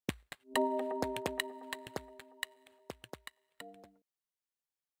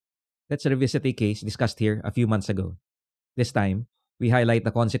Let's revisit a case discussed here a few months ago. This time, we highlight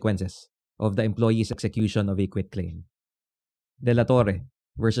the consequences of the employee's execution of a quitclaim. Dela Torre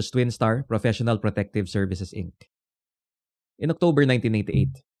versus Twinstar Professional Protective Services Inc. In October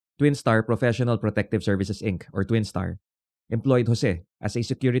 1988, Twinstar Professional Protective Services Inc. or Twinstar employed Jose as a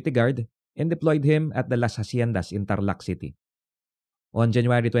security guard and deployed him at the Las Haciendas in Tarlac City. On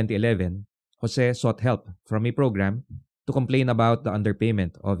January 2011, Jose sought help from a program to complain about the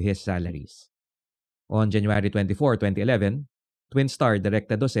underpayment of his salaries. On January 24, 2011, Twinstar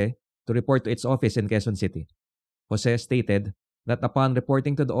directed Jose to report to its office in Quezon City. Jose stated that upon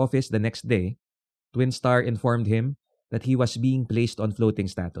reporting to the office the next day, Twinstar informed him that he was being placed on floating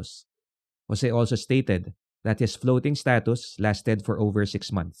status. Jose also stated that his floating status lasted for over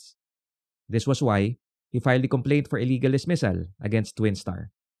 6 months. This was why he filed a complaint for illegal dismissal against Twinstar.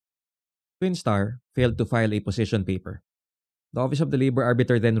 Twinstar failed to file a position paper. The Office of the Labor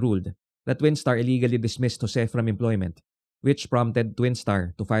Arbiter then ruled that Twinstar illegally dismissed Jose from employment, which prompted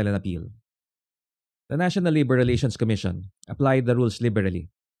Twinstar to file an appeal. The National Labor Relations Commission applied the rules liberally,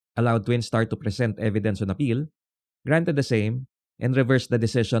 allowed Twinstar to present evidence on appeal, granted the same, and reversed the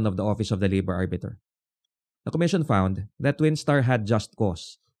decision of the Office of the Labor Arbiter. The Commission found that Twinstar had just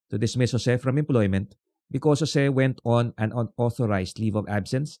cause to dismiss Jose from employment because Jose went on an unauthorized leave of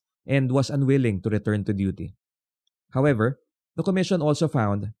absence and was unwilling to return to duty. However, the Commission also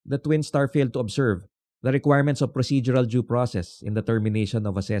found that Twinstar failed to observe the requirements of procedural due process in the termination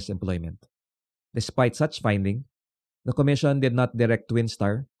of Jose's employment. Despite such finding, the Commission did not direct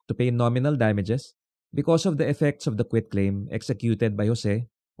Twinstar to pay nominal damages because of the effects of the quitclaim executed by Jose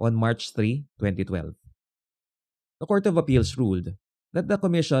on March 3, 2012. The Court of Appeals ruled that the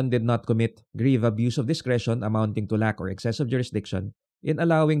Commission did not commit grave abuse of discretion amounting to lack or excessive jurisdiction in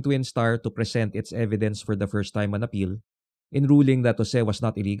allowing Twinstar to present its evidence for the first time on appeal, in ruling that Jose was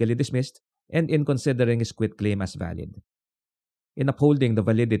not illegally dismissed, and in considering his quitclaim as valid. In upholding the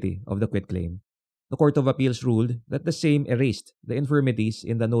validity of the quitclaim, the Court of Appeals ruled that the same erased the infirmities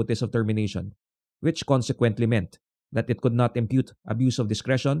in the notice of termination, which consequently meant that it could not impute abuse of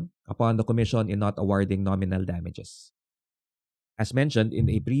discretion upon the Commission in not awarding nominal damages. As mentioned in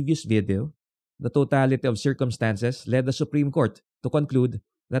a previous video, the totality of circumstances led the Supreme Court to conclude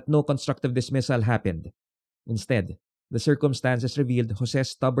that no constructive dismissal happened. Instead, the circumstances revealed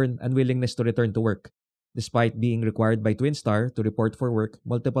Jose's stubborn unwillingness to return to work, despite being required by Twinstar to report for work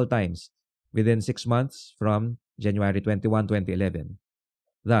multiple times within 6 months from January 21, 2011.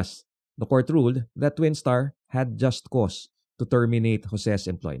 Thus, the court ruled that Twinstar had just cause to terminate Jose's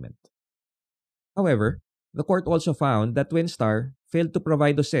employment. However, the court also found that Twinstar failed to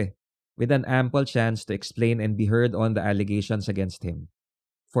provide Jose with an ample chance to explain and be heard on the allegations against him.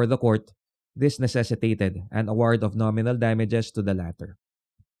 For the court, this necessitated an award of nominal damages to the latter.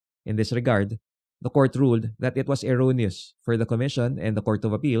 In this regard, the court ruled that it was erroneous for the Commission and the Court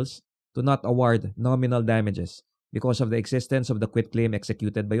of Appeals to not award nominal damages because of the existence of the quitclaim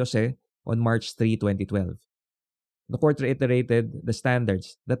executed by Jose on March 3, 2012. The court reiterated the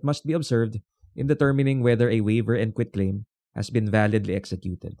standards that must be observed in determining whether a waiver and quitclaim has been validly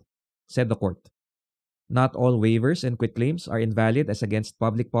executed. Said the court, "Not all waivers and quitclaims are invalid as against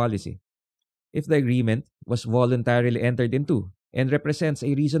public policy. If the agreement was voluntarily entered into and represents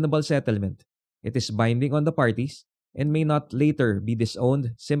a reasonable settlement, it is binding on the parties and may not later be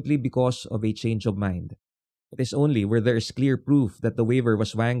disowned simply because of a change of mind. It is only where there is clear proof that the waiver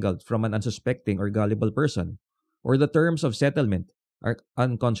was wangled from an unsuspecting or gullible person, or the terms of settlement are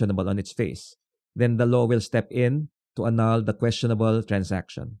unconscionable on its face, then the law will step in to annul the questionable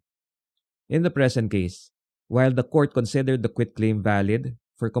transaction." In the present case, while the court considered the quitclaim valid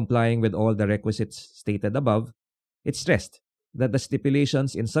for complying with all the requisites stated above, it stressed that the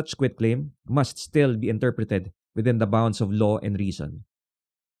stipulations in such quitclaim must still be interpreted within the bounds of law and reason.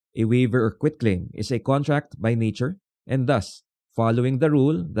 A waiver or quitclaim is a contract by nature, and thus, following the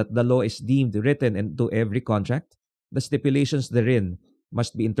rule that the law is deemed written into every contract, the stipulations therein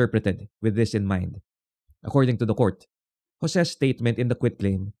must be interpreted with this in mind. According to the court, Jose's statement in the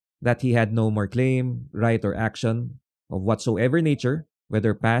quitclaim that he had no more claim, right, or action of whatsoever nature,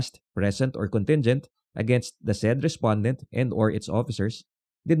 whether past, present, or contingent, against the said respondent and or its officers,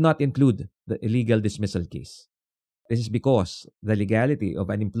 did not include the illegal dismissal case. This is because the legality of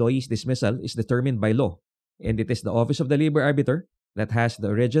an employee's dismissal is determined by law, and it is the Office of the Labor Arbiter that has the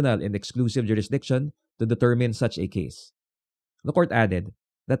original and exclusive jurisdiction to determine such a case. The court added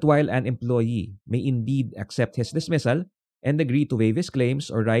that while an employee may indeed accept his dismissal and agree to waive his claims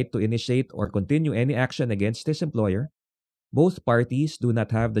or right to initiate or continue any action against his employer, both parties do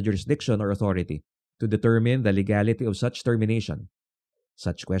not have the jurisdiction or authority to determine the legality of such termination.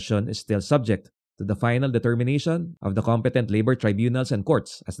 Such question is still subject to the final determination of the competent labor tribunals and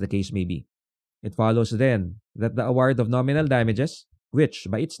courts, as the case may be. It follows then that the award of nominal damages, which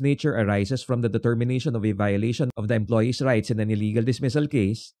by its nature arises from the determination of a violation of the employee's rights in an illegal dismissal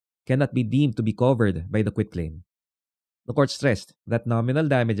case, cannot be deemed to be covered by the quitclaim. The court stressed that nominal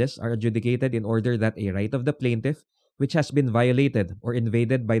damages are adjudicated in order that a right of the plaintiff which has been violated or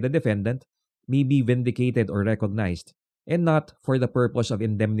invaded by the defendant may be vindicated or recognized, and not for the purpose of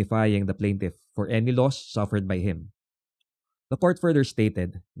indemnifying the plaintiff for any loss suffered by him. The court further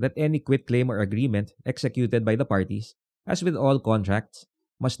stated that any quitclaim or agreement executed by the parties, as with all contracts,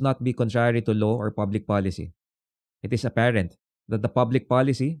 must not be contrary to law or public policy. It is apparent that the public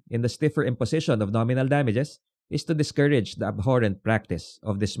policy in the stiffer imposition of nominal damages is to discourage the abhorrent practice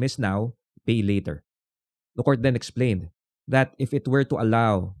of dismiss now, pay later. The court then explained that if it were to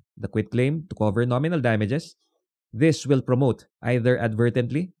allow the quitclaim to cover nominal damages, this will promote, either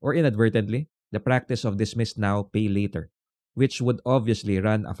advertently or inadvertently, the practice of dismiss now, pay later, which would obviously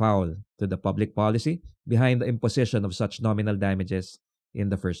run afoul to the public policy behind the imposition of such nominal damages in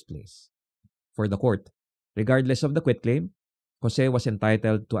the first place. For the court, regardless of the quitclaim, Jose was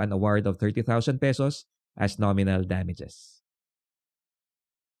entitled to an award of 30,000 pesos as nominal damages.